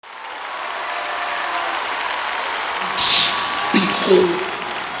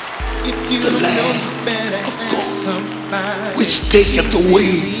the Lamb of God, which taketh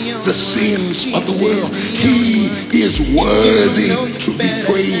away the sins of the world. He is worthy to be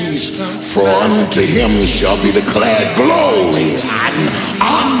praised, for unto him shall be declared glory and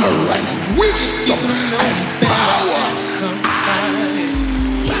honor and wisdom and power.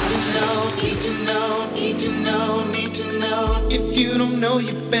 Need to know. If you don't know,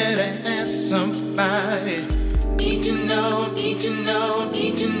 you better ask somebody. Need to know. Need to know.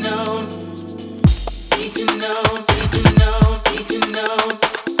 Need to know. Need to know. Need to know. Need to know.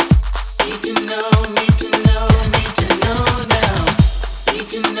 Need to know. Need to know. Need to know now. Need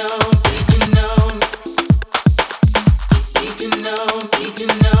to know. Need to know. Need to know. Need to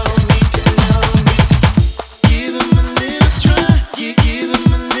know. Need to know. Give them a little try. Give them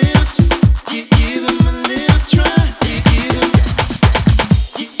a little. Give them a little try. Give them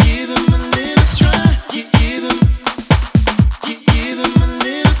a little try. Give them a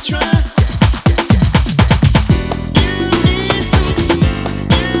little try. You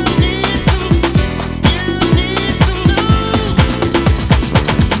need to know.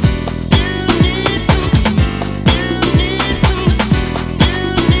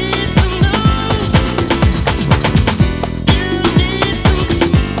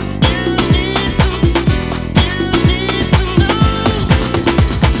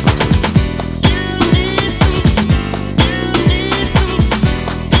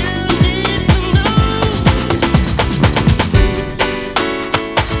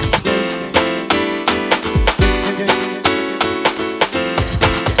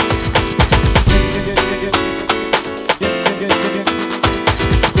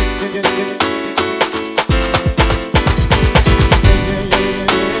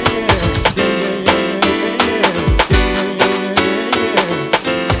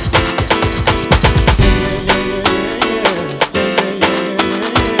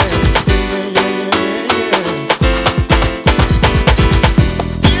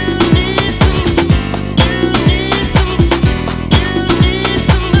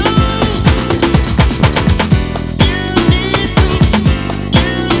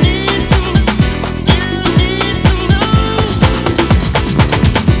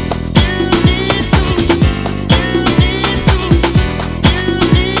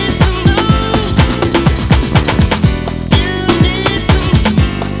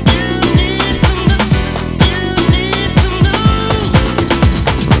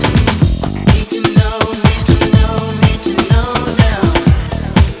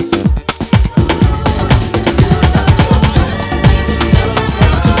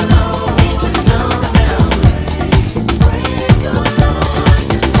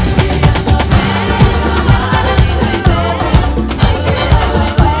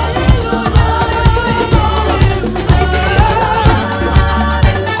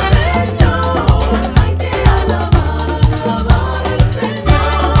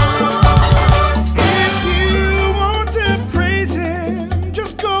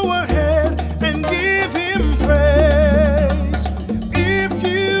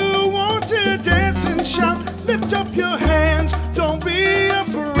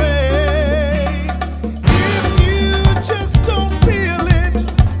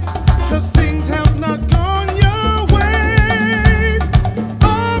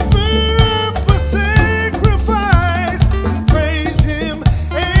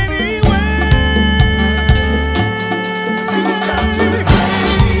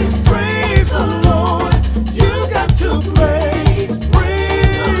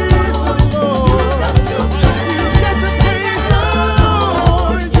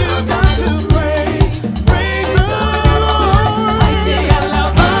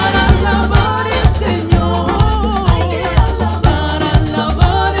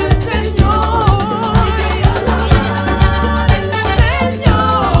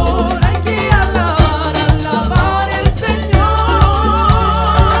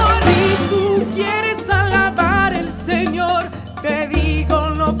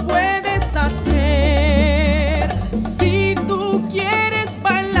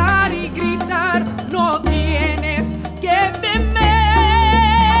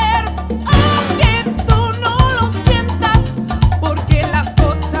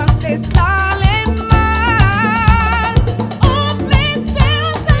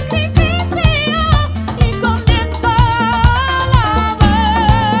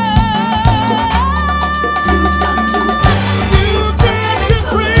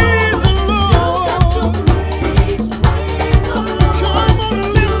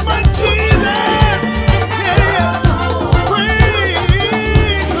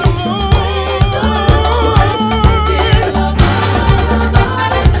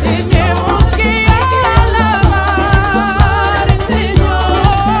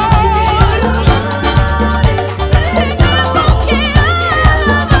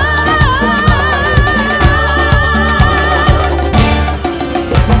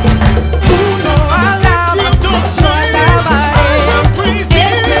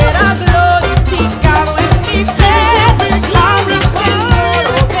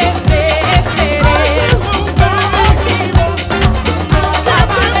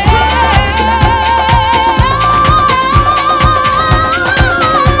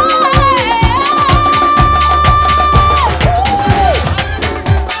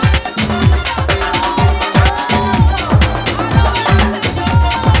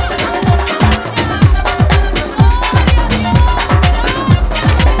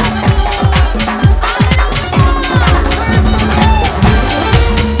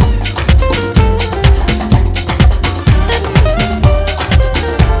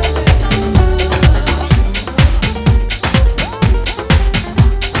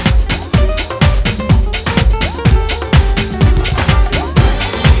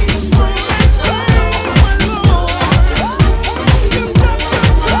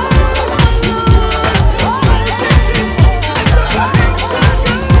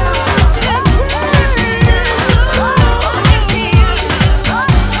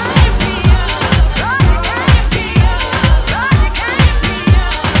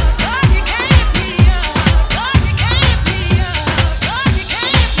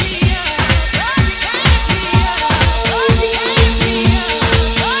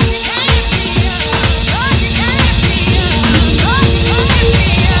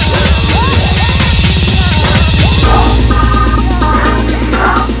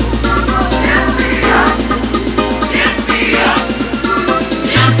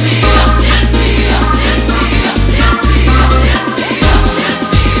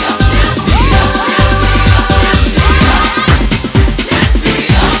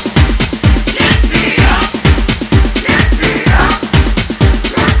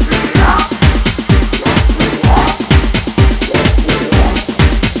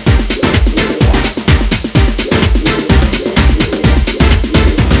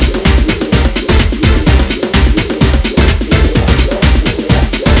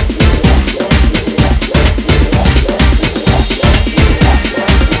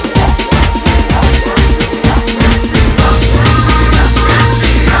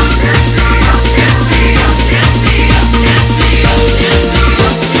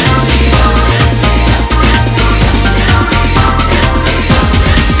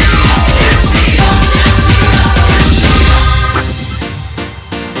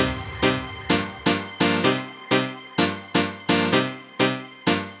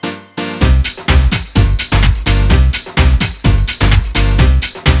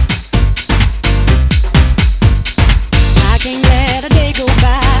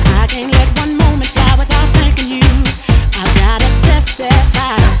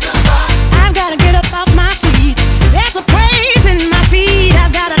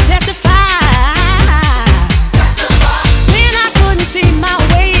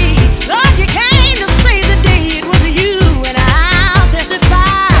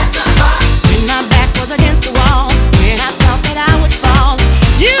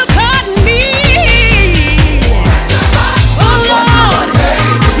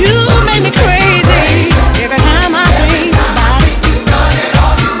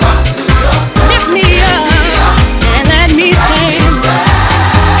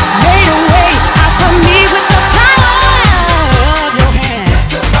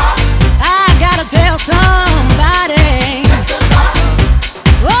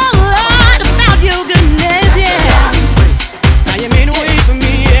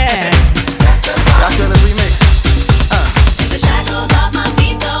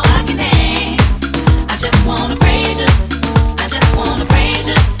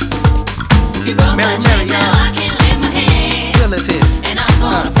 Now